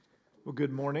Well,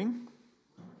 good morning.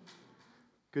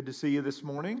 Good to see you this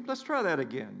morning. Let's try that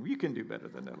again. You can do better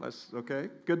than that. Okay?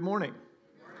 Good morning.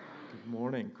 Good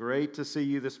morning. Great to see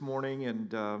you this morning,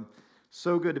 and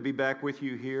so good to be back with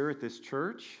you here at this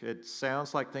church. It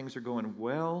sounds like things are going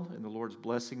well, and the Lord's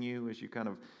blessing you as you kind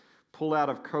of pull out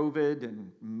of COVID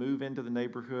and move into the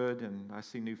neighborhood, and I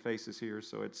see new faces here,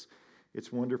 so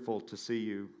it's wonderful to see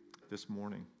you this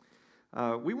morning.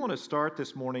 We want to start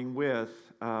this morning with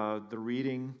the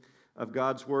reading of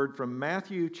God's Word from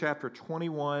Matthew chapter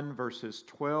 21, verses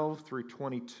 12 through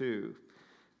 22.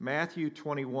 Matthew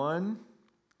 21,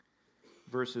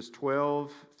 verses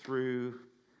 12 through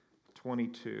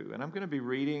 22. And I'm going to be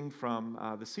reading from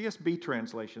the CSB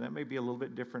translation. That may be a little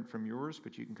bit different from yours,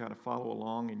 but you can kind of follow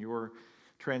along in your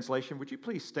translation. Would you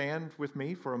please stand with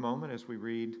me for a moment as we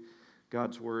read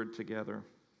God's Word together?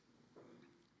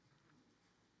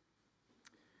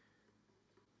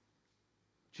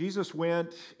 Jesus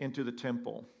went into the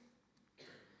temple,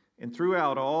 and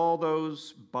throughout all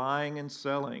those buying and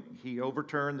selling, he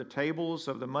overturned the tables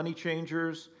of the money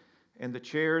changers and the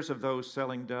chairs of those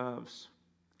selling doves.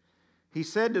 He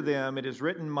said to them, "It is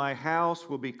written, 'My house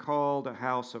will be called a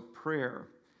house of prayer,'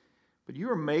 but you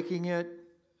are making it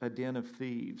a den of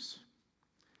thieves."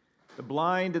 The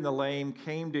blind and the lame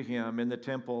came to him in the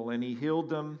temple, and he healed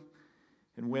them.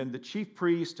 And when the chief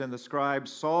priest and the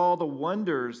scribes saw the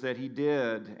wonders that he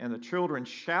did, and the children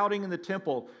shouting in the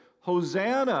temple,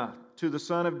 "Hosanna to the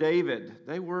Son of David,"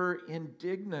 they were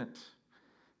indignant.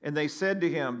 And they said to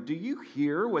him, "Do you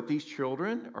hear what these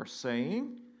children are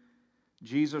saying?"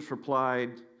 Jesus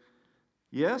replied,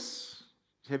 "Yes,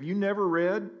 have you never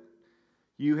read?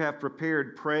 You have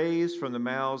prepared praise from the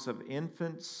mouths of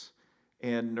infants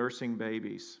and nursing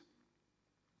babies."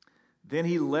 Then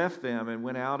he left them and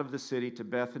went out of the city to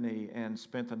Bethany and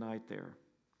spent the night there.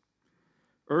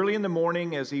 Early in the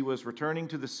morning, as he was returning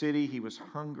to the city, he was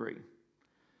hungry.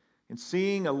 And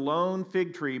seeing a lone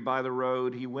fig tree by the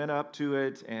road, he went up to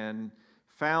it and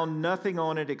found nothing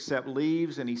on it except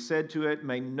leaves, and he said to it,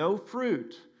 "May no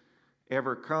fruit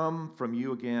ever come from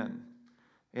you again."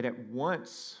 And at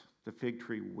once the fig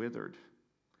tree withered.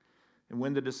 And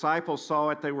when the disciples saw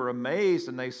it, they were amazed,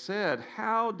 and they said,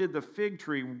 "How did the fig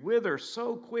tree wither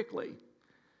so quickly?"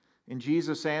 And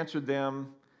Jesus answered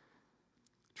them,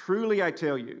 "Truly I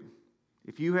tell you,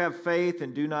 if you have faith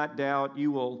and do not doubt,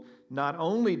 you will not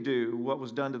only do what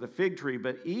was done to the fig tree,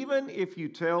 but even if you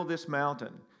tell this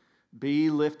mountain, 'Be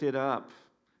lifted up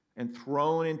and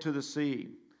thrown into the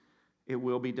sea,' it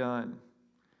will be done.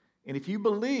 And if you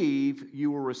believe,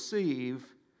 you will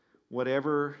receive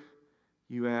whatever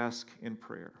you ask in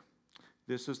prayer."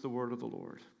 This is the word of the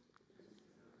Lord.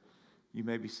 You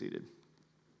may be seated.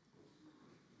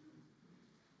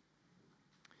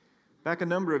 Back a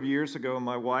number of years ago,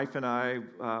 my wife and I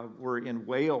were in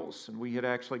Wales, and we had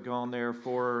actually gone there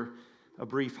for a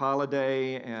brief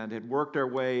holiday and had worked our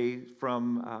way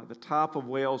from the top of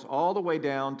Wales all the way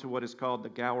down to what is called the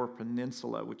Gower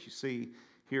Peninsula, which you see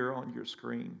here on your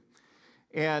screen.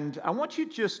 And I want you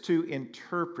just to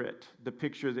interpret the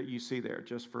picture that you see there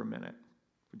just for a minute.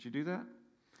 Would you do that?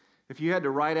 If you had to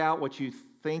write out what you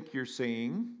think you're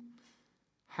seeing,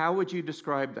 how would you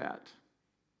describe that?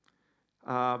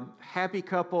 Happy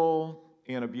couple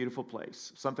in a beautiful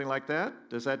place. Something like that?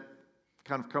 Does that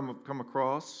kind of come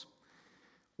across?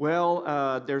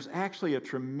 Well, there's actually a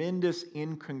tremendous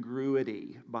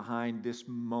incongruity behind this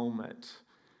moment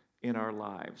in our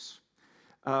lives.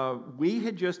 We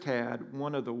had just had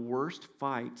one of the worst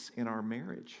fights in our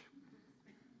marriage.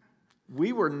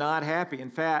 We were not happy. In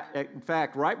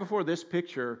fact, right before this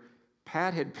picture,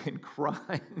 Pat had been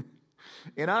crying,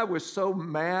 and I was so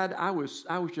mad. I was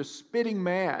just spitting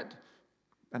mad,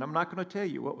 and I'm not going to tell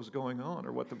you what was going on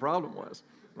or what the problem was,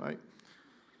 right?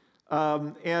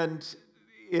 And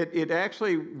it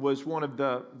actually was one of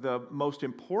the most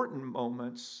important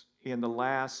moments in the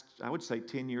last, I would say,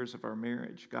 10 years of our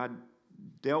marriage. God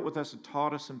dealt with us and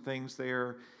taught us some things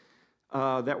there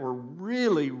that were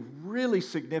really, really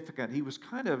significant. He was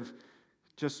kind of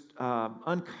just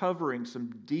uncovering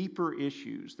some deeper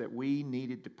issues that we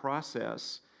needed to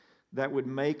process that would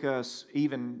make us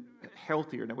even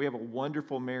healthier. Now, we have a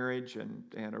wonderful marriage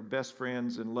and are best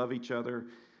friends and love each other,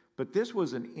 but this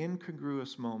was an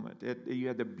incongruous moment. You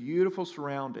had the beautiful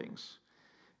surroundings,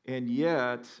 and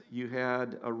yet you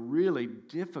had a really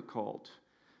difficult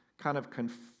kind of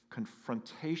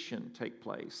confrontation take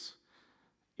place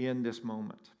in this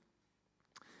moment.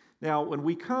 Now, when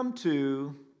we come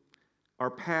to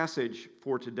our passage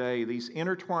for today, these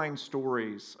intertwined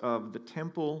stories of the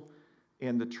temple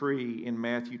and the tree in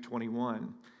Matthew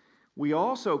 21, we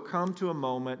also come to a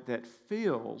moment that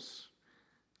feels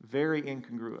Very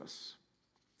incongruous.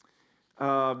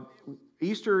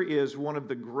 Easter is one of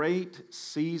the great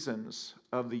seasons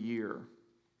of the year.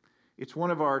 It's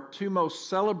one of our two most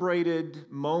celebrated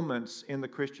moments in the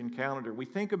Christian calendar. We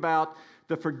think about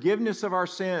the forgiveness of our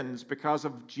sins because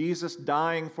of Jesus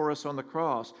dying for us on the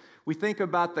cross. We think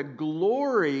about the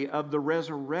glory of the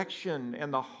resurrection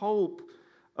and the hope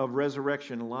of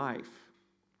resurrection life.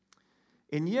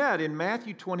 And yet, in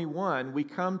Matthew 21, we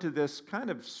come to this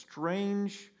kind of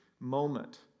strange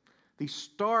moment, these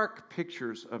stark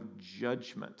pictures of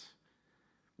judgment,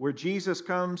 where Jesus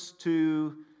comes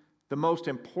to the most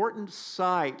important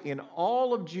site in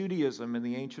all of Judaism in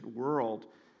the ancient world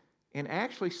and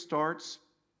actually starts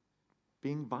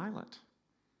being violent.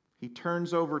 He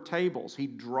turns over tables. He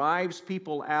drives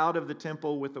people out of the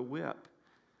temple with a whip.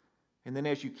 And then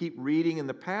as you keep reading in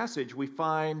the passage, we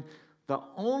find the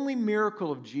only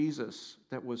miracle of Jesus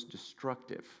that was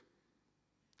destructive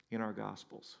in our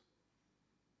Gospels.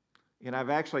 And I've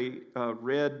actually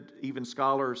read even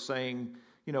scholars saying,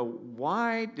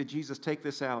 why did Jesus take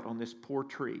this out on this poor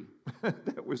tree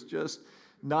that was just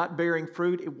not bearing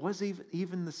fruit? It wasn't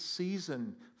even the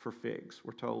season for figs,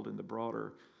 we're told in the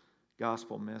broader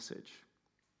gospel message.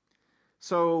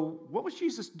 So what was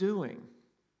Jesus doing?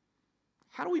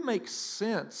 How do we make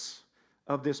sense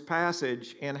of this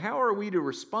passage, and how are we to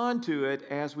respond to it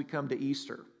as we come to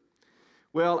Easter?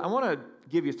 Well, I want to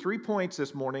give you 3 points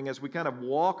this morning as we kind of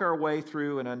walk our way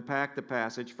through and unpack the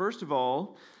passage. First of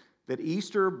all, that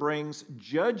Easter brings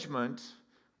judgment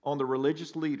on the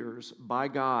religious leaders by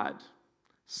God.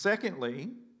 Secondly,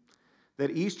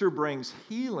 that Easter brings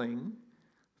healing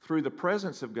through the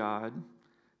presence of God.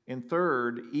 And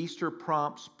third, Easter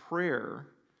prompts prayer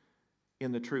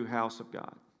in the true house of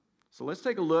God. So let's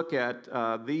take a look at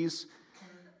these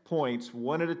points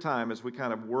one at a time as we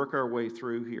kind of work our way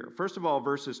through here. First of all,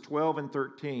 verses 12 and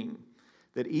 13,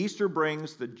 that Easter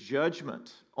brings the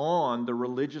judgment on the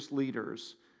religious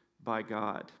leaders by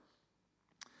God.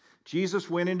 Jesus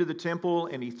went into the temple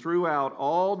and he threw out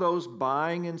all those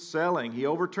buying and selling. He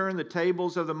overturned the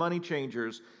tables of the money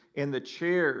changers and the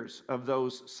chairs of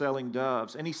those selling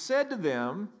doves. And he said to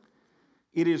them,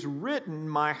 "It is written,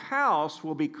 my house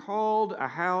will be called a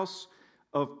house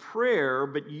of prayer,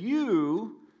 but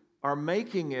you are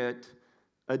making it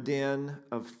a den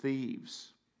of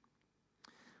thieves."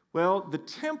 Well, the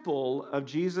temple of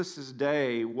Jesus'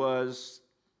 day was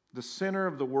the center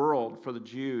of the world for the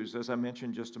Jews, as I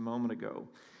mentioned just a moment ago.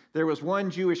 There was one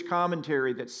Jewish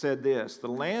commentary that said this: the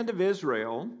land of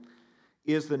Israel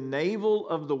is the navel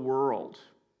of the world,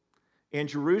 and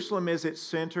Jerusalem is its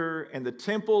center, and the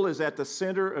temple is at the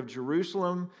center of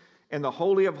Jerusalem, and the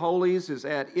Holy of Holies is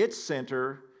at its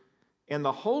center, and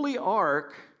the Holy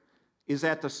Ark is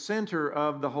at the center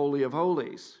of the Holy of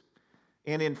Holies.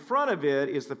 And in front of it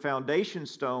is the foundation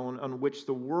stone on which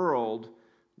the world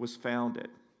was founded.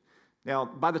 Now,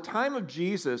 by the time of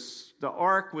Jesus, the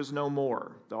ark was no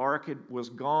more. The ark was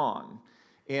gone.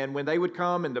 And when they would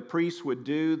come and the priests would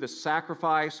do the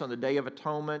sacrifice on the Day of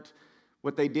Atonement,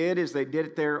 what they did is they did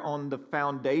it there on the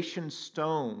foundation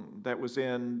stone that was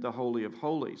in the Holy of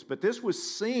Holies. But this was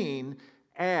seen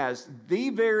as the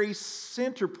very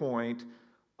center point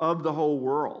of the whole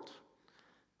world.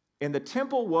 And the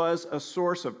temple was a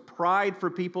source of pride for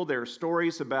people. There are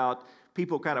stories about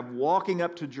people kind of walking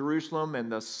up to Jerusalem and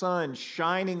the sun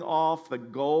shining off the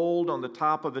gold on the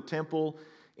top of the temple,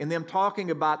 and them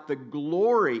talking about the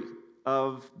glory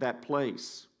of that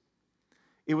place.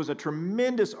 It was a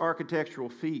tremendous architectural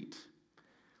feat.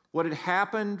 What had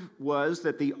happened was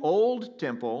that the old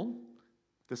temple,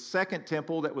 the second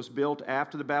temple that was built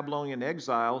after the Babylonian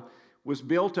exile, was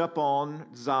built up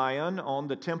on Zion, on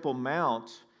the Temple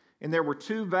Mount, and there were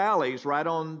two valleys right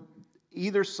on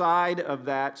either side of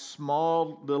that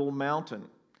small little mountain.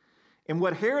 And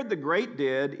what Herod the Great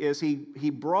did is he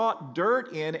brought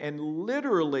dirt in and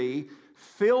literally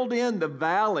filled in the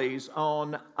valleys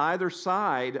on either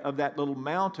side of that little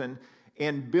mountain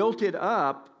and built it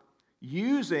up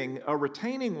using a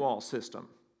retaining wall system.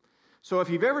 So if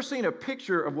you've ever seen a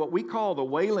picture of what we call the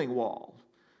Wailing Wall,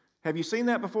 have you seen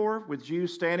that before? With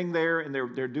Jews standing there and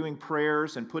they're doing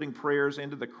prayers and putting prayers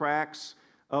into the cracks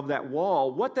of that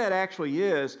wall. What that actually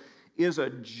is a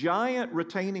giant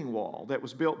retaining wall that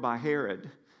was built by Herod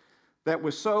that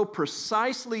was so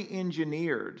precisely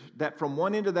engineered that from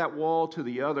one end of that wall to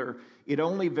the other, it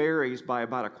only varies by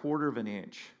about 1/4 of an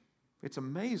inch. It's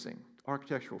amazing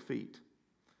architectural feat.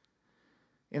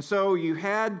 And so you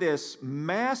had this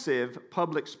massive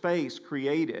public space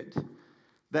created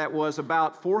that was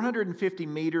about 450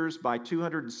 meters by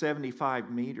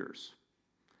 275 meters.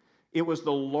 It was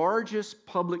the largest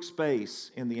public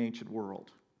space in the ancient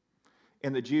world.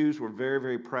 and the Jews were very,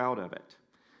 very proud of it.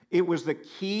 It was the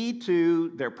key to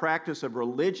their practice of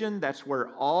religion. That's where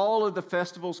all of the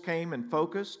festivals came and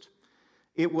focused.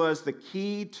 It was the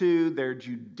key to their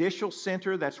judicial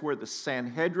center. That's where the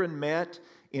Sanhedrin met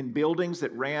in buildings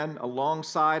that ran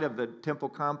alongside of the temple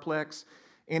complex.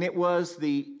 And it was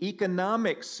the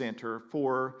economic center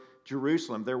for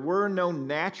Jerusalem. There were no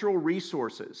natural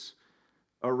resources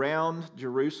around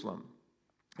Jerusalem.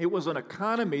 It was an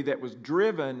economy that was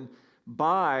driven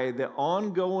by the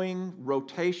ongoing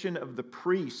rotation of the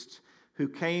priests who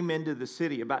came into the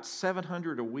city, about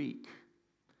 700 a week.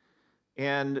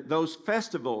 And those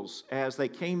festivals, as they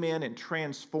came in and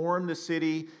transformed the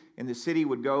city, and the city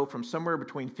would go from somewhere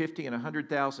between 50 and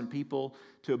 100,000 people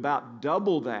to about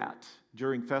double that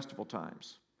during festival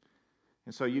times.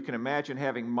 And so you can imagine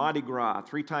having Mardi Gras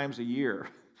 3 times a year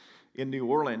in New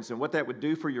Orleans and what that would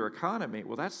do for your economy.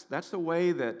 Well, that's the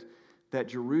way that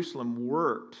Jerusalem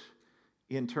worked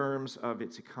in terms of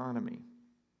its economy.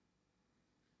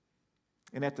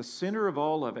 And at the center of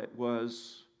all of it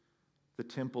was the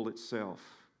temple itself.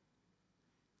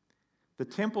 The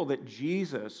temple that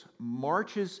Jesus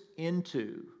marches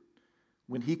into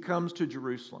when he comes to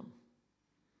Jerusalem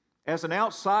as an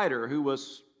outsider who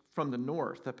was from the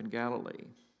north up in Galilee.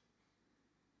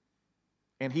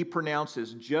 And he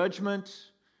pronounces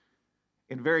judgment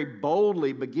and very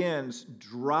boldly begins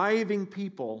driving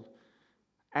people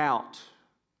out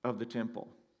of the temple.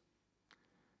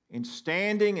 In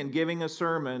standing and giving a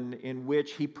sermon in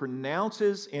which he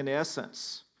pronounces, in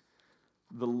essence,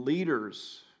 the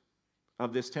leaders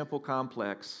of this temple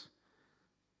complex,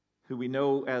 who we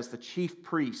know as the chief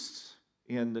priests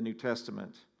in the New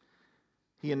Testament,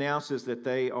 he announces that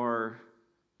they are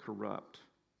corrupt.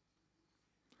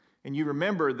 And you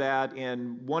remember that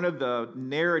in one of the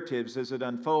narratives as it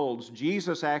unfolds,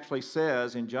 Jesus actually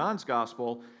says in John's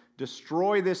Gospel,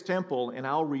 "Destroy this temple and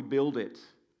I'll rebuild it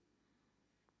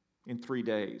in 3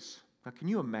 days." Now, can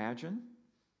you imagine?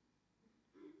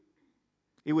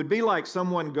 It would be like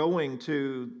someone going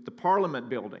to the Parliament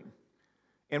building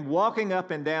and walking up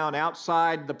and down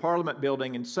outside the Parliament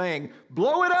building and saying,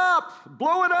 "Blow it up!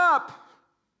 Blow it up!"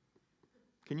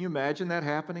 Can you imagine that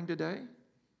happening today?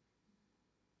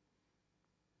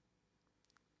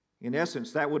 In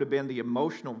essence, that would have been the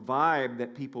emotional vibe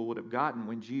that people would have gotten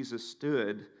when Jesus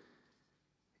stood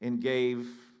and gave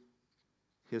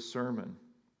his sermon.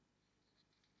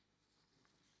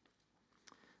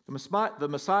 The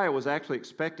Messiah was actually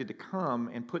expected to come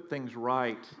and put things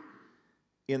right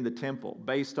in the temple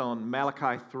based on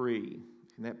Malachi 3.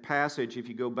 In that passage, if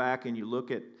you go back and you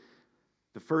look at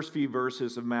the first few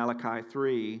verses of Malachi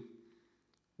 3,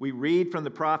 we read from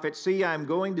the prophet, "See, I am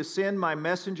going to send my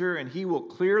messenger, and he will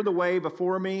clear the way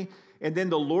before me. And then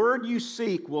the Lord you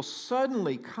seek will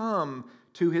suddenly come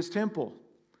to his temple.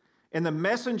 And the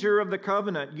messenger of the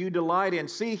covenant you delight in.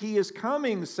 See, he is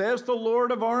coming, says the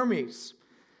Lord of armies.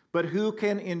 But who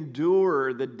can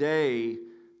endure the day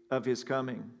of his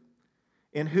coming?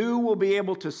 And who will be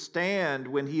able to stand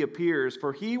when he appears?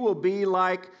 For he will be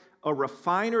like a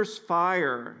refiner's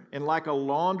fire and like a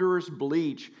launderer's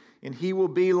bleach. And he will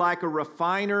be like a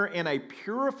refiner and a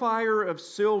purifier of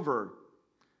silver,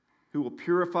 who will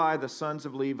purify the sons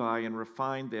of Levi and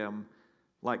refine them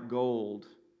like gold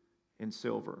and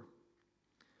silver."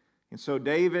 And so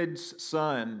David's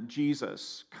son,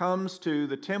 Jesus, comes to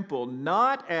the temple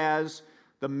not as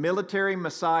the military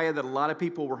Messiah that a lot of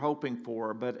people were hoping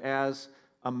for, but as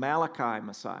a Malachi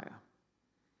Messiah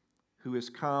who has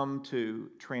come to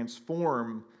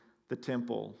transform the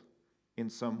temple in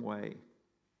some way.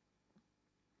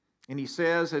 And he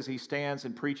says, as he stands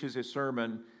and preaches his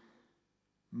sermon,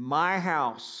 "My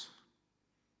house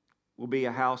will be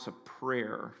a house of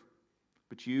prayer,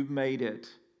 but you've made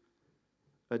it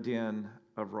a den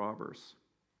of robbers."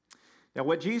 Now,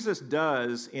 what Jesus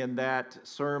does in that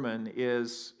sermon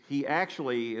is he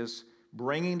actually is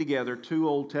bringing together 2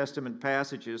 Old Testament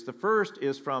passages. The first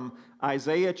is from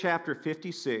Isaiah chapter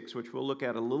 56, which we'll look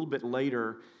at a little bit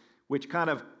later, which kind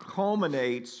of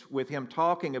culminates with him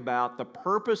talking about the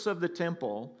purpose of the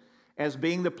temple as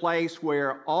being the place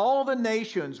where all the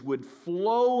nations would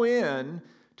flow in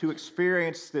to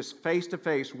experience this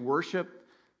face-to-face worship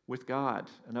with God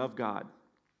and of God.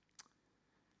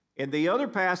 And the other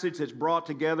passage that's brought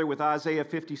together with Isaiah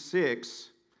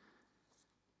 56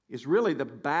 is really the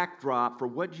backdrop for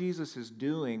what Jesus is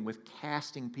doing with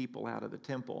casting people out of the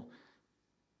temple.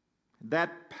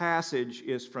 That passage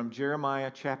is from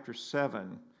Jeremiah chapter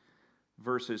 7,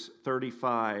 verses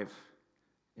 35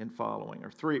 and following, or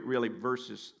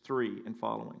verses 3 and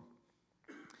following.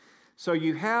 So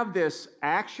you have this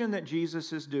action that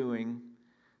Jesus is doing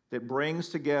that brings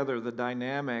together the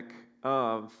dynamic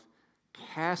of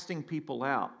casting people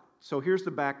out. So here's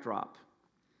the backdrop.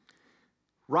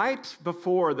 Right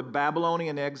before the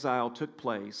Babylonian exile took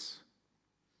place,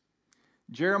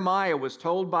 Jeremiah was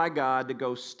told by God to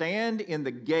go stand in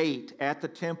the gate at the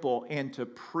temple and to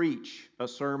preach a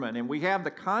sermon. And we have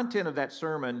the content of that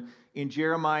sermon in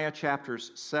Jeremiah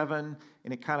chapters 7,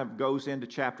 and it kind of goes into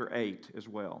chapter 8 as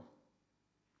well.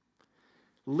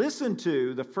 Listen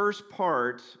to the first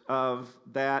part of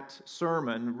that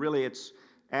sermon. Really, it's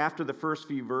after the first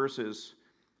few verses.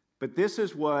 But this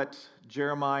is what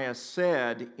Jeremiah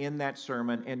said in that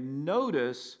sermon, and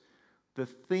notice the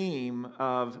theme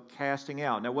of casting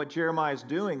out. Now, what Jeremiah is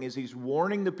doing is he's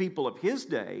warning the people of his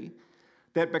day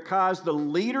that because the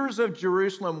leaders of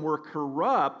Jerusalem were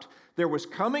corrupt, there was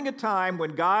coming a time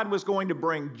when God was going to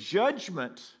bring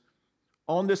judgment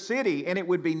on the city, and it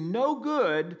would be no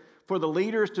good for the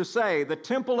leaders to say, the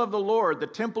temple of the Lord, the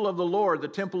temple of the Lord, the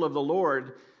temple of the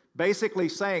Lord, basically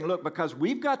saying, look, because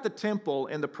we've got the temple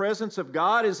and the presence of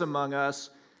God is among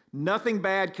us, nothing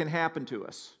bad can happen to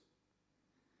us.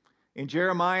 And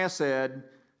Jeremiah said,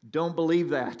 don't believe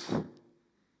that.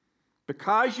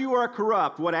 Because you are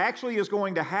corrupt, what actually is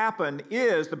going to happen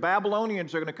is the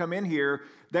Babylonians are going to come in here,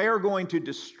 they are going to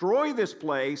destroy this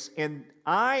place, and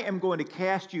I am going to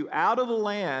cast you out of the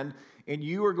land, and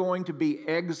you are going to be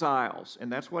exiles.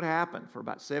 And that's what happened for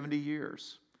about 70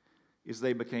 years, is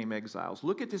they became exiles.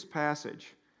 Look at this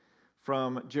passage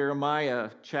from Jeremiah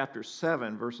chapter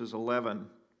 7, verses 11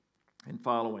 and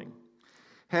following.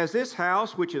 Has this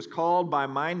house, which is called by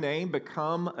my name,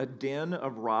 become a den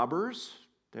of robbers?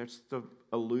 That's the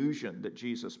allusion that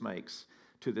Jesus makes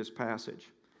to this passage.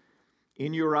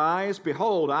 In your eyes,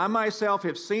 behold, I myself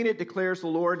have seen it, declares the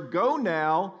Lord. Go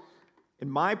now to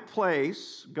my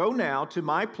place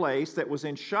that was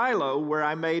in Shiloh, where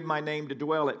I made my name to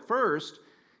dwell at first,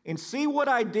 and see what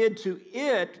I did to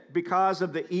it because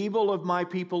of the evil of my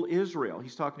people Israel.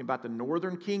 He's talking about the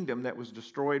northern kingdom that was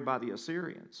destroyed by the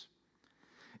Assyrians.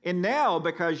 And now,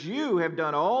 because you have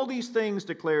done all these things,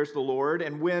 declares the Lord,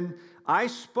 and when I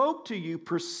spoke to you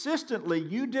persistently,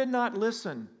 you did not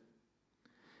listen.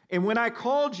 And when I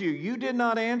called you, you did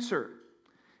not answer.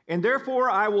 And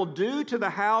therefore I will do to the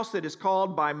house that is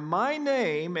called by my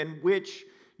name, in which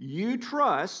you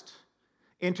trust,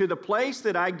 and to the place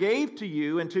that I gave to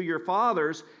you and to your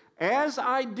fathers, as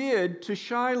I did to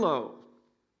Shiloh.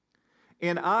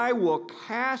 And I will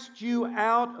cast you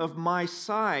out of my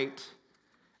sight,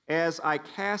 as I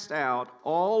cast out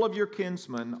all of your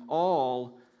kinsmen,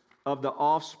 all of the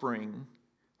offspring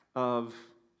of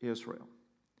Israel.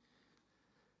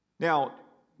 Now,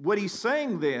 what he's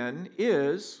saying then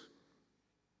is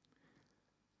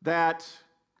that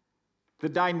the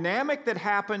dynamic that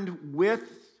happened with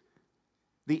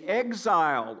the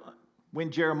exile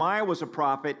when Jeremiah was a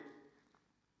prophet,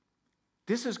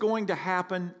 this is going to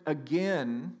happen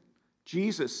again,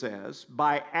 Jesus says,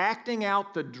 by acting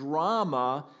out the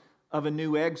drama of a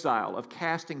new exile, of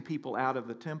casting people out of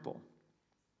the temple.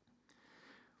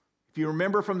 If you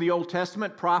remember from the Old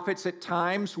Testament, prophets at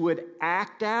times would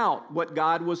act out what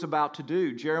God was about to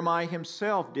do. Jeremiah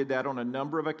himself did that on a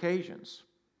number of occasions.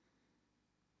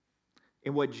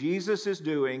 And what Jesus is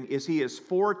doing is he is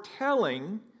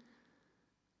foretelling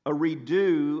a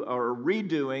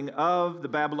redoing of the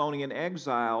Babylonian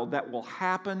exile that will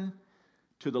happen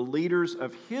to the leaders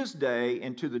of his day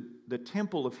and to the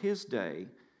temple of his day,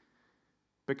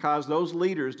 because those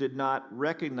leaders did not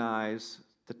recognize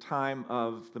the time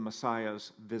of the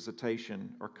Messiah's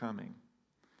visitation or coming.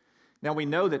 Now we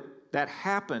know that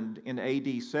happened in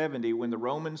AD 70 when the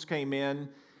Romans came in.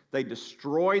 They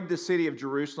destroyed the city of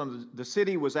Jerusalem. The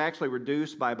city was actually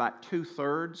reduced by about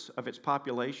 2/3 of its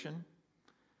population.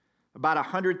 About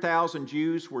 100,000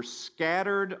 Jews were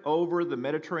scattered over the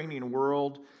Mediterranean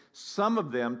world, some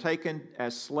of them taken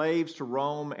as slaves to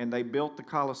Rome, and they built the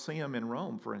Colosseum in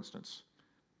Rome, for instance,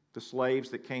 the slaves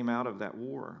that came out of that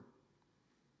war.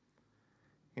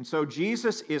 And so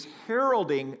Jesus is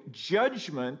heralding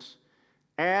judgment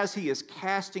as he is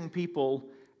casting people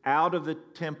out of the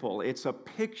temple. It's a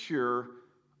picture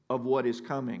of what is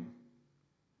coming.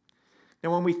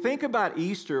 Now, when we think about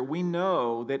Easter, we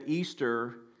know that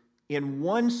Easter, in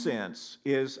one sense,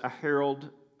 is a herald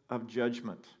of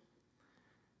judgment.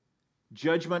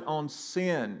 Judgment on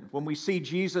sin. When we see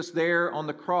Jesus there on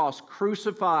the cross,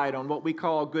 crucified on what we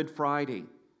call Good Friday,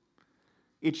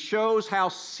 it shows how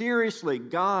seriously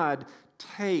God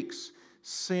takes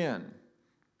sin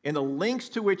and the lengths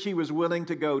to which he was willing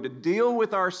to go to deal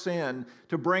with our sin,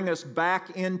 to bring us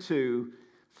back into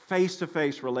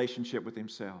face-to-face relationship with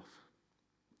himself.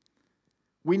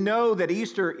 We know that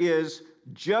Easter is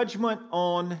judgment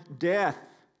on death.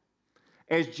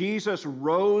 as Jesus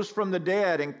rose from the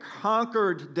dead and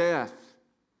conquered death.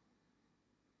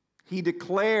 He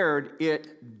declared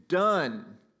it done.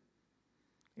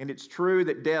 And it's true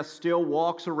that death still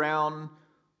walks around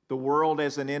the world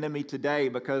as an enemy today,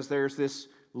 because there's this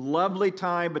lovely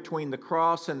time between the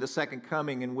cross and the second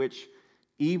coming in which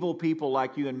evil people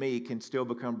like you and me can still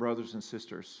become brothers and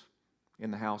sisters in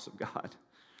the house of God.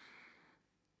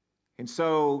 And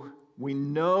so we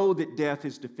know that death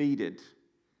is defeated,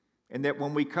 and that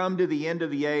when we come to the end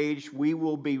of the age, we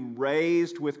will be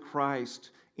raised with Christ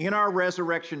in our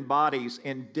resurrection bodies,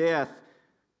 and death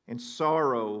and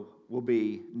sorrow will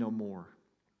be no more.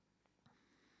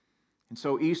 And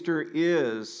so Easter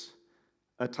is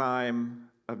a time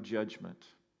of judgment.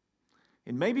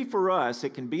 And maybe for us,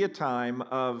 it can be a time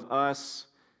of us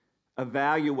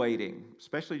evaluating,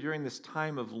 especially during this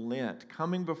time of Lent,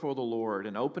 coming before the Lord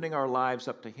and opening our lives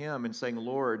up to Him and saying,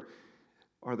 Lord,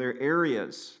 are there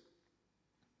areas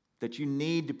that you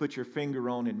need to put your finger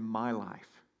on in my life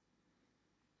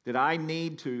that I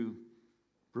need to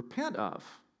repent of,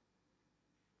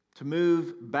 to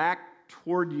move back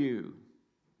toward you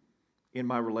in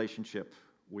my relationship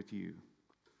with you?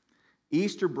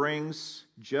 Easter brings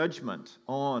judgment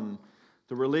on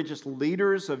the religious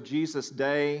leaders of Jesus'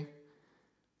 day,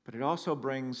 but it also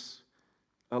brings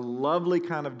a lovely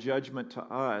kind of judgment to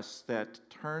us that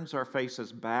turns our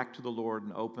faces back to the Lord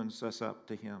and opens us up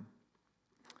to Him.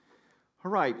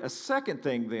 All right, a second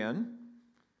thing then,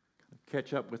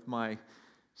 catch up with my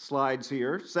slides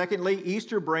here. Secondly,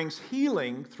 Easter brings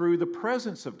healing through the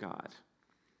presence of God.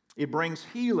 It brings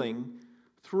healing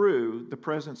through the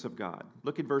presence of God.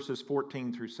 Look at verses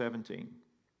 14 through 17.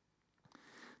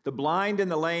 The blind and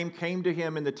the lame came to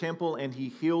him in the temple, and he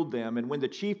healed them. And when the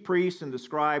chief priests and the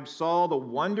scribes saw the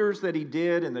wonders that he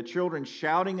did, and the children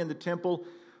shouting in the temple,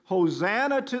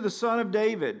 Hosanna to the Son of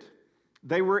David,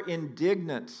 they were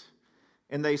indignant.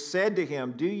 And they said to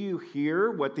him, do you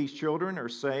hear what these children are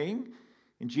saying?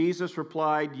 And Jesus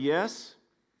replied, yes.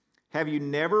 Have you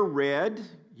never read,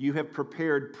 you have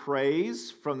prepared praise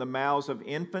from the mouths of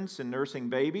infants and nursing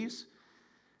babies?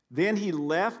 Then he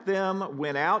left them,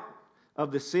 went out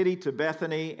of the city to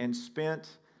Bethany, and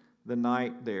spent the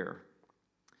night there.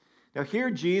 Now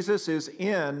here Jesus is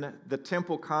in the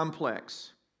temple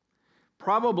complex,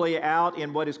 probably out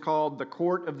in what is called the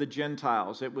court of the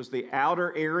Gentiles. It was the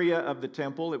outer area of the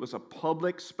temple. It was a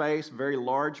public space, very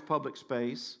large public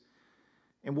space.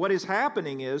 And what is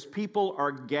happening is people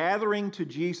are gathering to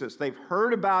Jesus. They've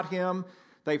heard about him.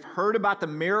 They've heard about the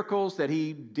miracles that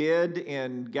he did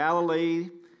in Galilee.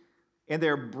 And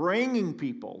they're bringing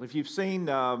people. If you've seen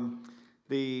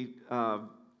the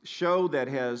show that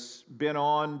has been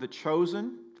on, The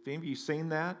Chosen, have any of you seen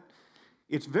that?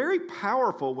 It's very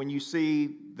powerful when you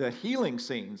see the healing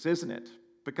scenes, isn't it?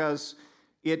 Because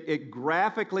it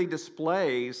graphically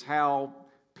displays how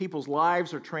people's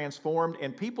lives are transformed,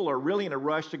 and people are really in a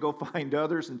rush to go find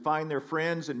others and find their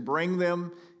friends and bring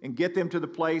them and get them to the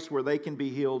place where they can be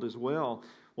healed as well.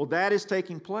 Well, that is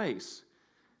taking place.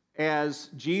 As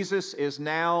Jesus is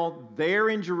now there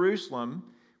in Jerusalem,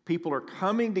 people are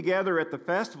coming together at the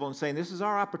festival and saying, this is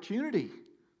our opportunity.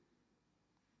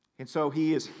 And so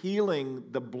he is healing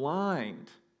the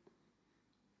blind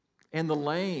and the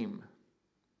lame.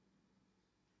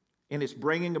 And it's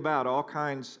bringing about all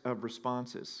kinds of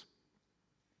responses.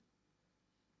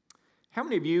 How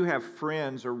many of you have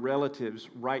friends or relatives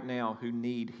right now who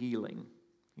need healing?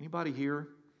 Anybody here?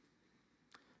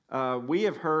 We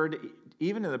have heard,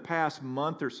 even in the past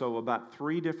month or so, about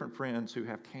 3 different friends who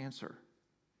have cancer.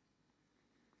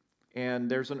 And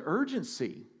there's an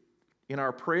urgency in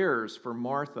our prayers for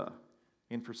Martha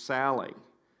and for Sally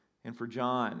and for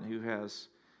John, who has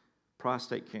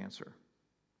prostate cancer.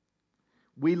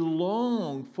 We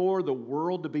long for the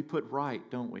world to be put right,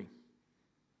 don't we?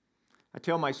 I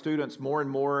tell my students more and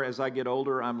more as I get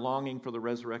older, I'm longing for the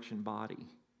resurrection body.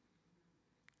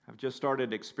 I've just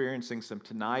started experiencing some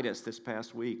tinnitus this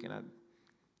past week, and I'm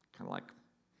kind of like,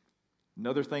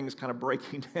 another thing's kind of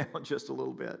breaking down just a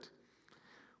little bit.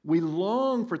 We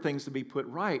long for things to be put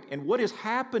right. And what is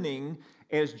happening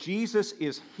as Jesus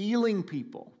is healing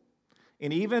people,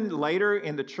 and even later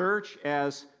in the church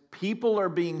as people are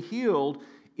being healed,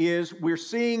 is we're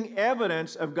seeing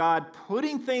evidence of God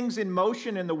putting things in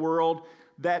motion in the world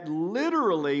that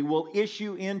literally will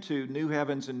issue into new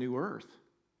heavens and new earth.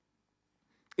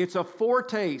 It's a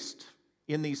foretaste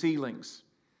in these healings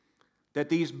that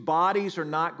these bodies are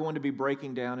not going to be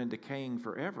breaking down and decaying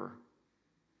forever.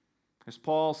 As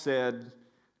Paul said,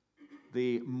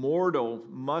 the mortal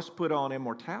must put on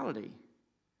immortality.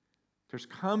 There's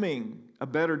coming a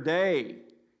better day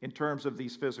in terms of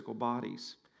these physical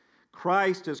bodies.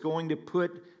 Christ is going to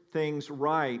put things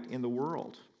right in the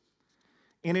world.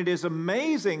 And it is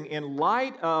amazing in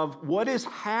light of what is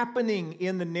happening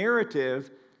in the narrative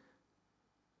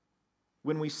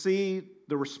when we see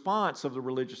the response of the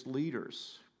religious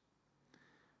leaders.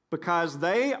 Because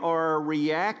they are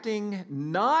reacting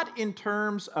not in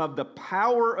terms of the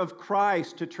power of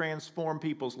Christ to transform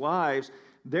people's lives,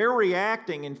 they're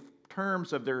reacting in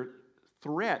terms of their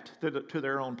threat to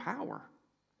their own power.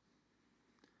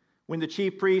 When the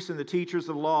chief priests and the teachers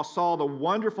of the law saw the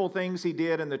wonderful things he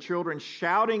did and the children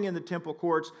shouting in the temple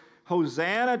courts,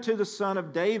 "Hosanna to the Son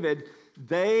of David,"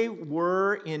 they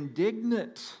were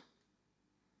indignant.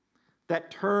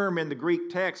 That term in the Greek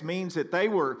text means that they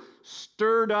were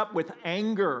stirred up with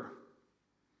anger.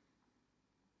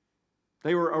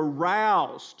 They were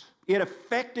aroused. It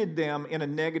affected them in a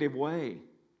negative way.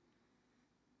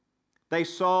 They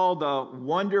saw the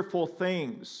wonderful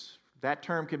things. That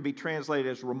term can be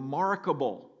translated as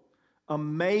remarkable,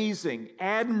 amazing,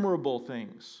 admirable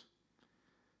things.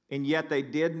 And yet they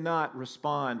did not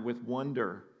respond with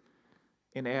wonder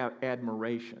and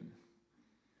admiration.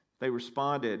 They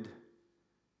responded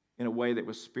in a way that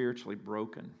was spiritually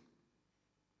broken.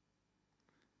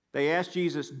 They asked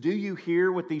Jesus, "Do you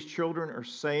hear what these children are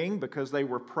saying?" Because they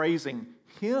were praising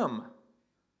Him.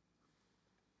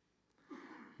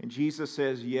 And Jesus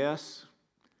says, "Yes.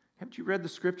 Haven't you read the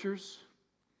Scriptures?"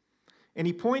 And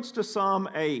He points to Psalm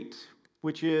 8,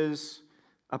 which is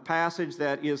a passage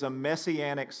that is a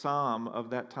messianic psalm of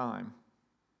that time.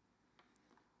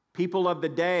 People of the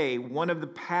day, one of the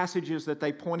passages that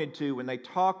they pointed to when they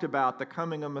talked about the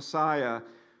coming of Messiah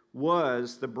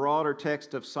was the broader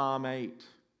text of Psalm 8.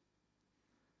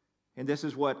 And this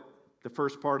is what the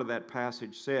first part of that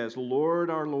passage says: "Lord,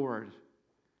 our Lord,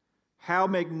 how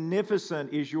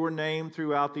magnificent is your name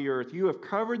throughout the earth. You have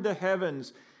covered the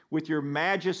heavens with your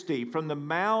majesty. From the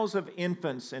mouths of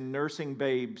infants and nursing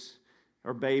babes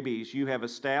or babies, you have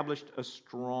established a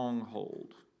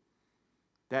stronghold."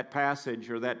 That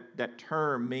passage or that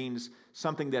term means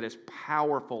something that is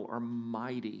powerful or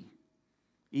mighty,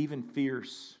 even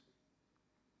fierce.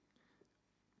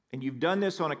 And you've done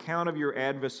this on account of your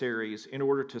adversaries in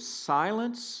order to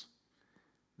silence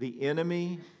the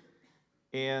enemy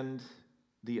and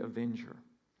the avenger.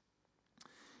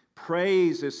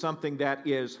 Praise is something that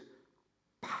is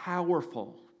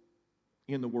powerful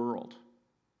in the world.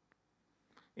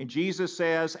 And Jesus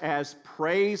says, as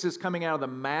praise is coming out of the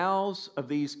mouths of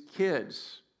these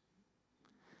kids,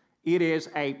 it is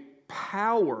a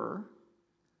power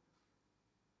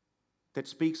that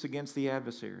speaks against the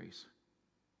adversaries.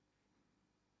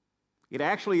 It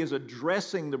actually is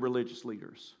addressing the religious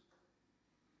leaders,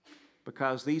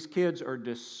 because these kids are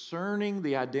discerning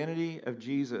the identity of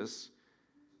Jesus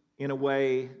in a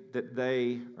way that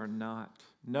they are not.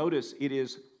 Notice it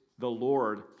is the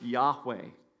Lord, Yahweh,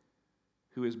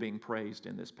 who is being praised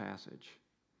in this passage.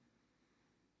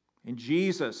 And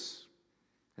Jesus,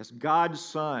 as God's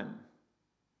Son,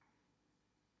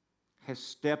 has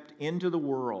stepped into the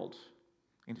world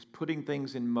and is putting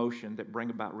things in motion that bring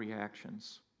about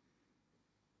reactions.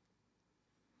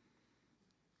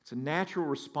 It's a natural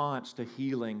response to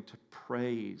healing, to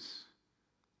praise,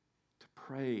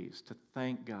 to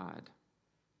thank God.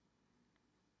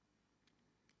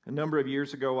 A number of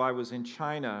years ago, I was in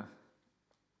China.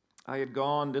 I had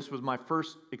gone, this was my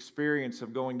first experience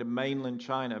of going to mainland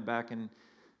China back in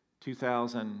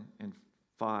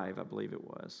 2005, I believe it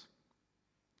was.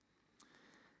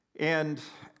 And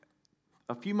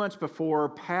a few months before,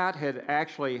 Pat had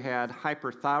actually had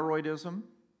hyperthyroidism,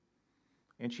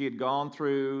 and she had gone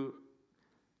through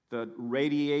the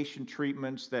radiation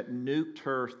treatments that nuked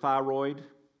her thyroid.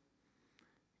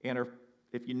 And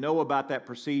if you know about that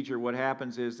procedure, what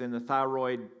happens is then the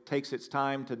thyroid takes its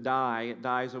time to die. It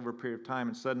dies over a period of time,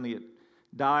 and suddenly it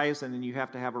dies, and then you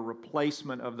have to have a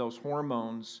replacement of those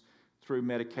hormones through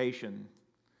medication.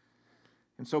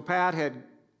 And so Pat had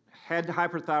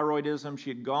hyperthyroidism. She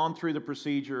had gone through the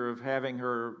procedure of having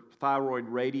her thyroid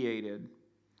radiated.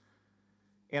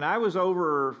 And I was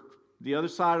over the other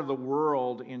side of the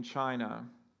world in China.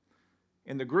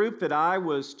 And the group that I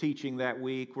was teaching that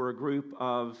week were a group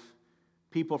of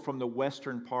people from the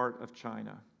western part of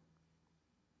China.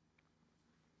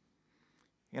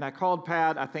 And I called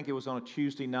Pat, I think it was on a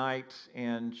Tuesday night,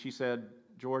 and she said,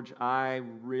 "George, I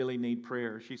really need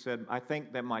prayer." She said, "I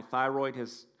think that my thyroid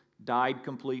has died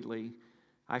completely.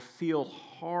 I feel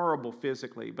horrible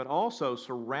physically, but also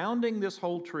surrounding this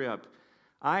whole trip,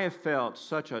 I have felt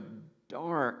such a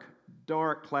dark,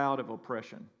 dark cloud of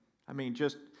oppression. I mean,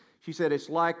 she said, it's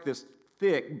like this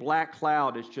thick black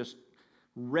cloud is just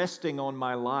resting on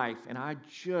my life, and I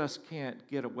just can't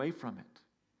get away from it."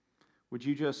 Would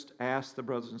you just ask the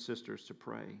brothers and sisters to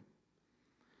pray?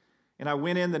 And I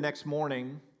went in the next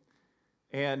morning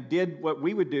and did what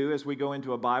we would do as we go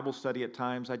into a Bible study at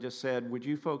times. I just said, would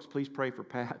you folks please pray for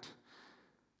Pat?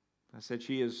 I said,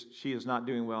 she is not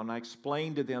doing well. And I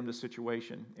explained to them the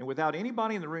situation. And without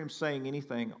anybody in the room saying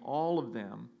anything, all of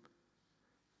them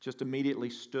just immediately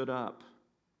stood up.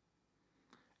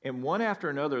 And one after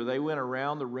another, they went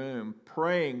around the room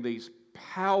praying these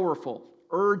powerful,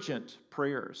 urgent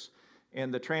prayers.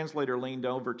 And the translator leaned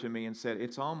over to me and said,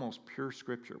 it's almost pure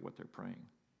scripture what they're praying.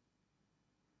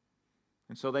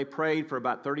 And so they prayed for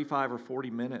about 35 or 40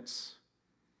 minutes.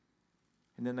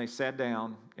 And then they sat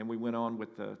down and we went on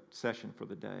with the session for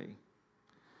the day.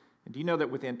 And do you know that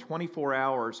within 24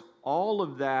 hours, all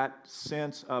of that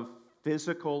sense of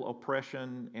physical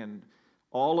oppression and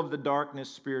all of the darkness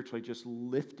spiritually just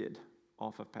lifted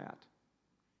off of Pat?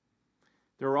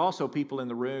 There were also people in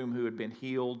the room who had been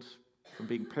healed from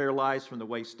being paralyzed from the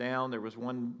waist down. There was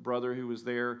one brother who was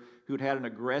there who had had an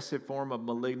aggressive form of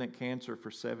malignant cancer for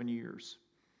 7 years.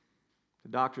 The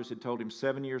doctors had told him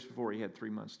 7 years before he had 3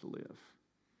 months to live.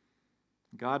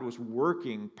 God was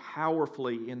working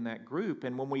powerfully in that group.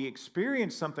 And when we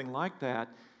experience something like that,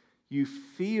 you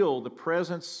feel the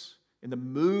presence and the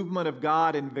movement of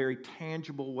God in very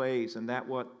tangible ways. And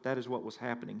that is what was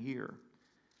happening here.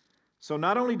 So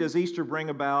not only does Easter bring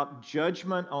about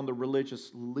judgment on the religious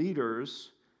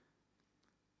leaders,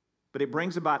 but it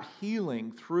brings about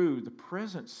healing through the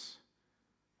presence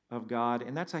of God.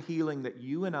 And that's a healing that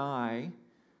you and I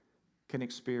can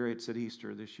experience at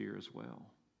Easter this year as well.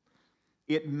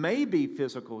 It may be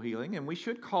physical healing, and we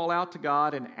should call out to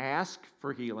God and ask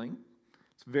for healing.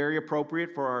 It's very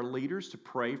appropriate for our leaders to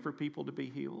pray for people to be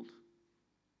healed.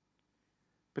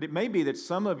 But it may be that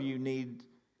some of you need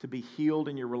to be healed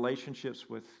in your relationships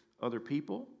with other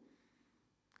people.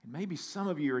 And maybe some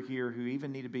of you are here who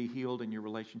even need to be healed in your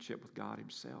relationship with God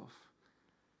Himself.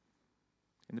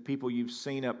 And the people you've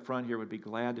seen up front here would be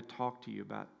glad to talk to you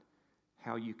about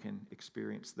how you can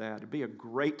experience that. It'd be a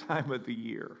great time of the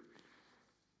year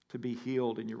to be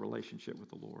healed in your relationship with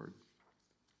the Lord.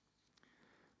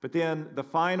 But then the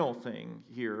final thing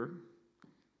here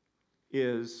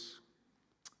is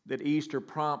that Easter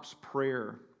prompts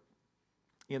prayer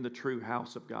in the true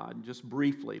house of God. And just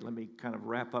briefly, let me kind of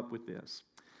wrap up with this.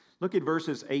 Look at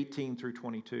verses 18 through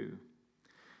 22.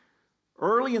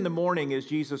 Early in the morning, as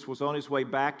Jesus was on his way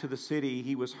back to the city,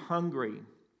 he was hungry.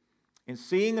 And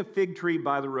seeing a fig tree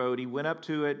by the road, he went up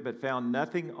to it, but found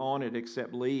nothing on it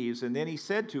except leaves. And then he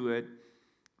said to it,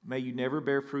 "May you never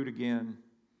bear fruit again."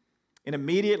 And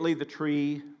immediately the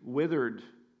tree withered.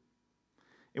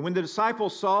 And when the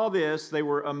disciples saw this, they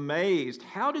were amazed.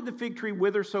 "How did the fig tree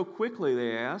wither so quickly?"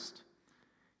 they asked.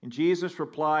 And Jesus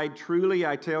replied, "Truly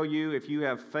I tell you, if you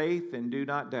have faith and do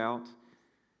not doubt,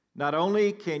 not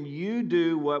only can you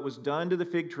do what was done to the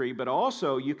fig tree, but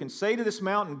also you can say to this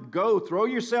mountain, 'Go, throw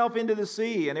yourself into the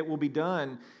sea,' and it will be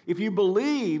done. If you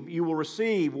believe, you will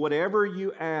receive whatever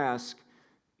you ask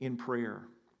in prayer."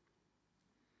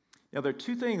 Now, there are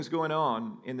two things going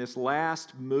on in this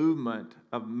last movement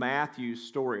of Matthew's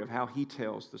story, of how he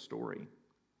tells the story.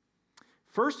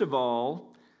 First of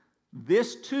all,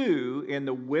 this too, in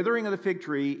the withering of the fig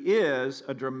tree, is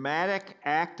a dramatic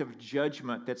act of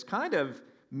judgment that's kind of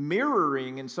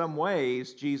mirroring in some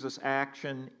ways Jesus'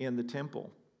 action in the temple.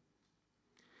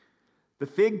 The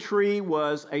fig tree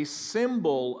was a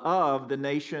symbol of the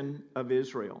nation of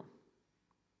Israel.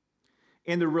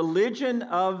 And the religion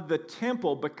of the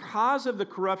temple, because of the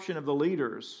corruption of the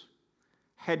leaders,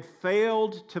 had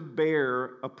failed to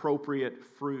bear appropriate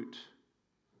fruit.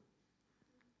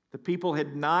 The people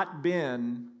had not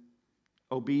been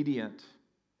obedient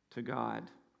to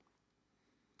God.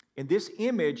 And this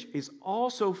image is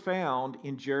also found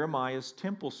in Jeremiah's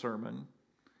temple sermon,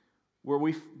 where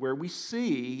we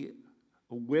see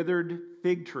a withered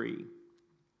fig tree.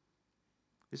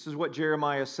 This is what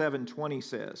Jeremiah 7:20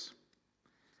 says.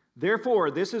 "Therefore,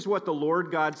 this is what the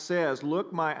Lord God says,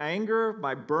 look, my anger,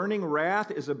 my burning wrath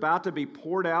is about to be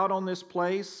poured out on this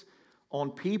place,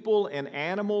 on people and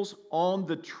animals, on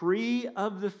the tree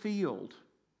of the field,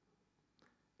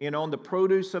 and on the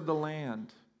produce of the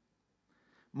land.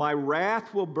 My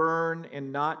wrath will burn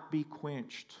and not be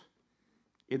quenched."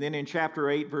 And then in chapter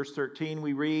 8, verse 13,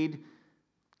 we read,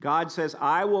 God says,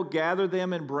 "I will gather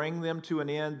them and bring them to an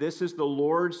end. This is the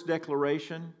Lord's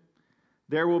declaration.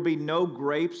 There will be no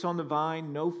grapes on the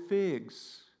vine, no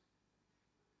figs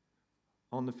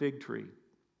on the fig tree.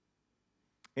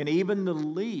 And even the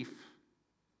leaf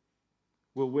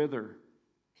will wither.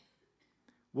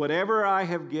 Whatever I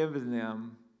have given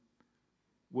them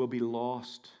will be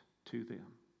lost to them."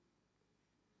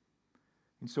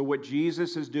 And so what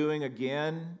Jesus is doing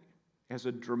again as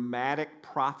a dramatic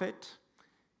prophet,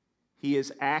 he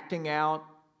is acting out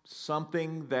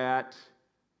something that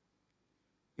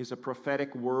is a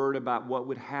prophetic word about what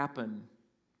would happen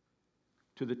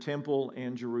to the temple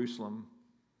and Jerusalem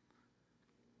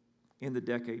in the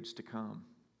decades to come.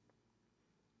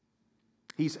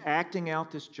 He's acting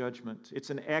out this judgment. It's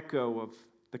an echo of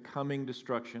the coming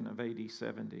destruction of AD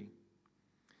 70.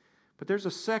 But there's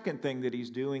a second thing that he's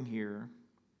doing here,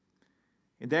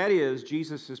 and that is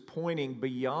Jesus is pointing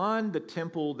beyond the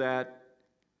temple that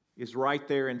is right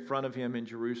there in front of him in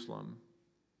Jerusalem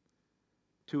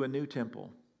to a new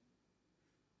temple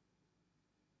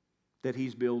that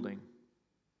he's building.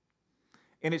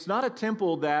 And it's not a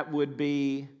temple that would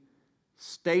be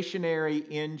stationary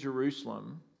in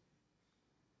Jerusalem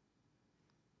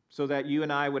so that you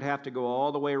and I would have to go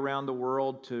all the way around the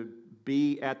world to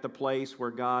be at the place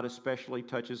where God especially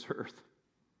touches earth.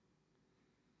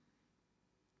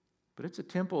 But it's a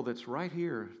temple that's right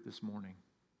here this morning.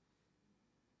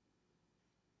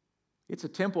 It's a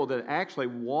temple that actually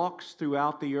walks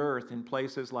throughout the earth in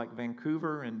places like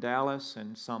Vancouver and Dallas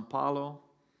and Sao Paulo,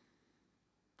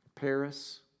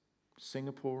 Paris,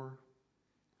 Singapore,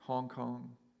 Hong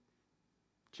Kong,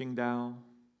 Qingdao,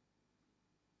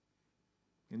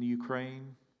 in the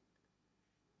Ukraine.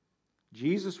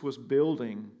 Jesus was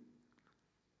building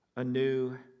a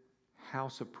new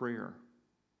house of prayer.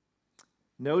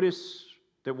 Notice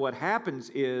that what happens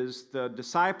is the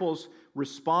disciples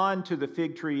respond to the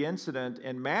fig tree incident,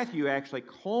 and Matthew actually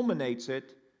culminates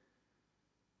it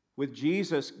with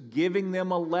Jesus giving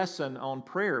them a lesson on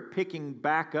prayer, picking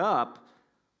back up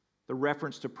the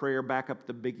reference to prayer back up at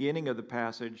the beginning of the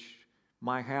passage,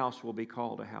 my house will be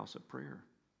called a house of prayer.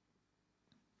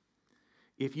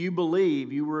 If you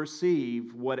believe, you will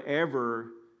receive whatever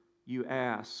you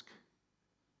ask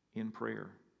in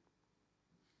prayer.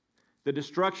 The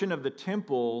destruction of the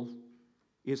temple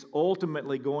is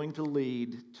ultimately going to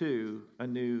lead to a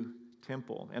new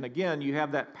temple. And again, you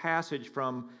have that passage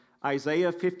from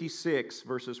Isaiah 56,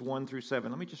 verses 1 through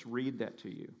 7. Let me just read that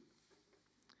to you.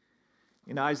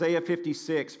 In Isaiah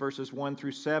 56, verses 1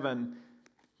 through 7,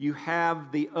 you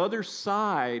have the other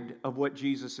side of what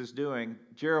Jesus is doing.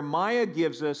 Jeremiah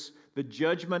gives us the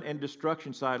judgment and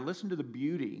destruction side. Listen to the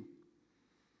beauty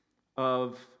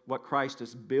of what Christ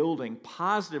is building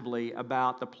positively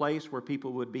about the place where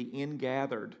people would be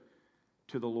ingathered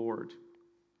to the Lord.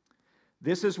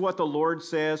 This is what the Lord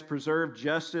says, preserve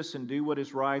justice and do what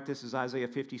is right. This is Isaiah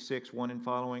 56, 1 and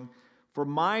following. For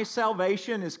my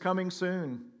salvation is coming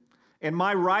soon, and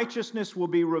my righteousness will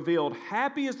be revealed.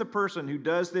 Happy is the person who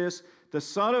does this, the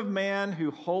Son of Man who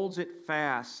holds it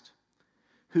fast,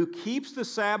 who keeps the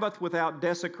Sabbath without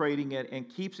desecrating it and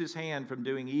keeps his hand from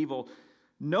doing evil.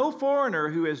 No foreigner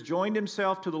who has joined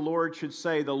himself to the Lord should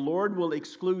say, the Lord will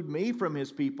exclude me from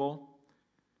his people.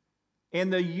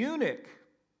 And the eunuch,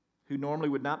 who normally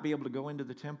would not be able to go into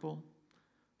the temple,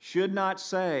 should not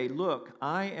say, look,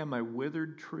 I am a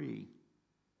withered tree.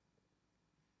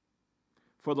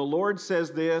 For the Lord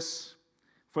says this,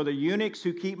 for the eunuchs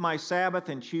who keep my Sabbath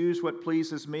and choose what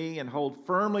pleases me and hold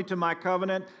firmly to my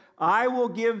covenant, I will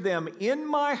give them in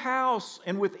my house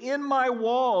and within my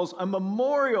walls a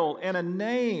memorial and a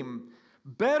name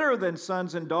better than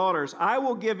sons and daughters. I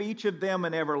will give each of them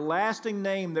an everlasting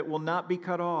name that will not be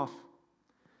cut off.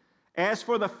 As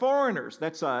for the foreigners,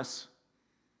 that's us,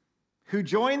 who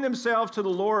join themselves to the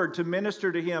Lord to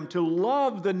minister to him, to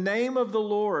love the name of the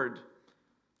Lord,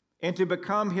 and to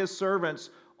become his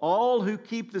servants, all who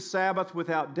keep the Sabbath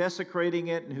without desecrating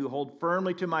it and who hold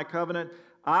firmly to my covenant,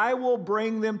 I will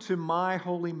bring them to my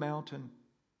holy mountain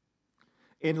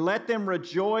and let them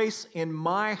rejoice in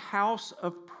my house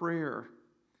of prayer.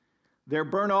 Their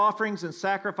burnt offerings and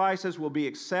sacrifices will be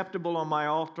acceptable on my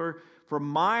altar, for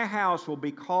my house will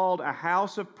be called a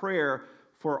house of prayer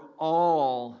for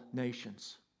all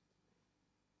nations.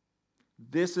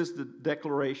 This is the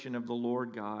declaration of the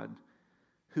Lord God,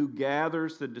 who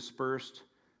gathers the dispersed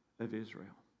of Israel.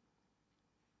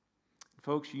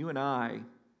 Folks, you and I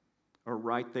are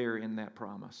right there in that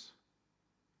promise.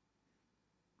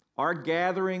 Our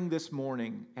gathering this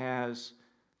morning as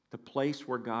the place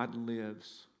where God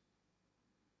lives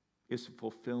is a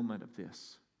fulfillment of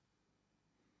this.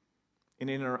 And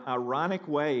in an ironic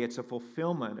way, it's a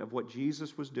fulfillment of what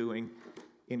Jesus was doing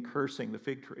in cursing the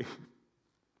fig tree.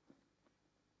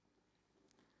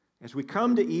 As we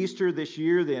come to Easter this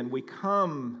year, then, we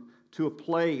come to a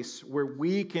place where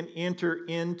we can enter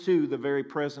into the very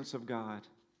presence of God,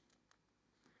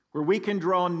 where we can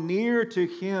draw near to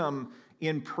him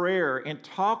in prayer and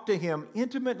talk to him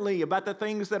intimately about the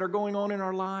things that are going on in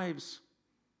our lives.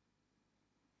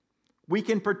 We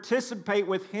can participate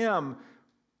with Him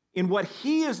in what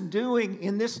He is doing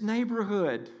in this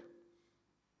neighborhood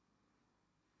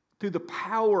through the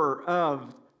power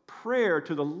of prayer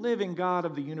to the living God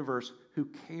of the universe who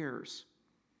cares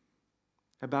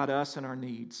about us and our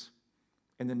needs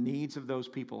and the needs of those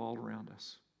people all around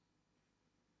us.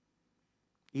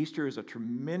 Easter is a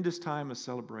tremendous time of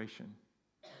celebration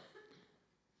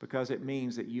because it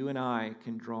means that you and I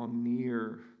can draw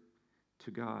near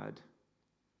to God,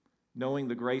 knowing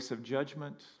the grace of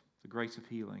judgment, the grace of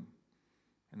healing,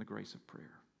 and the grace of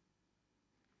prayer.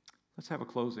 Let's have a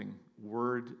closing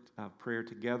word of prayer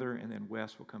together, and then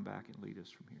Wes will come back and lead us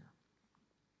from here.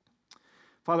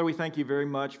 Father, we thank you very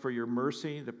much for your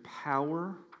mercy, the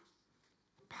power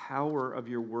of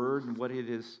your word and what it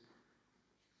has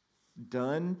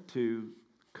done to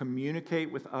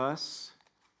communicate with us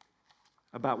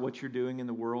about what you're doing in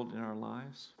the world in our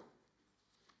lives.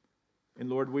 And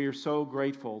Lord, we are so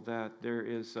grateful that there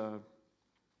is a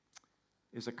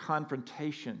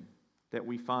confrontation that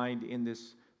we find in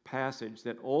this passage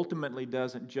that ultimately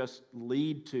doesn't just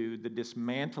lead to the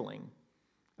dismantling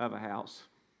of a house.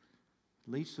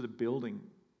 It leads to the building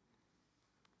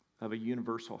of a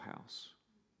universal house.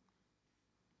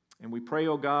 And we pray,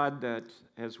 oh God, that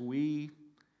as we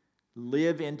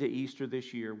live into Easter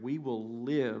this year, we will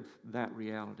live that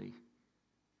reality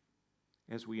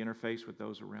as we interface with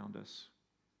those around us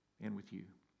and with you.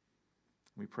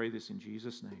 We pray this in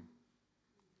Jesus' name.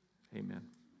 Amen.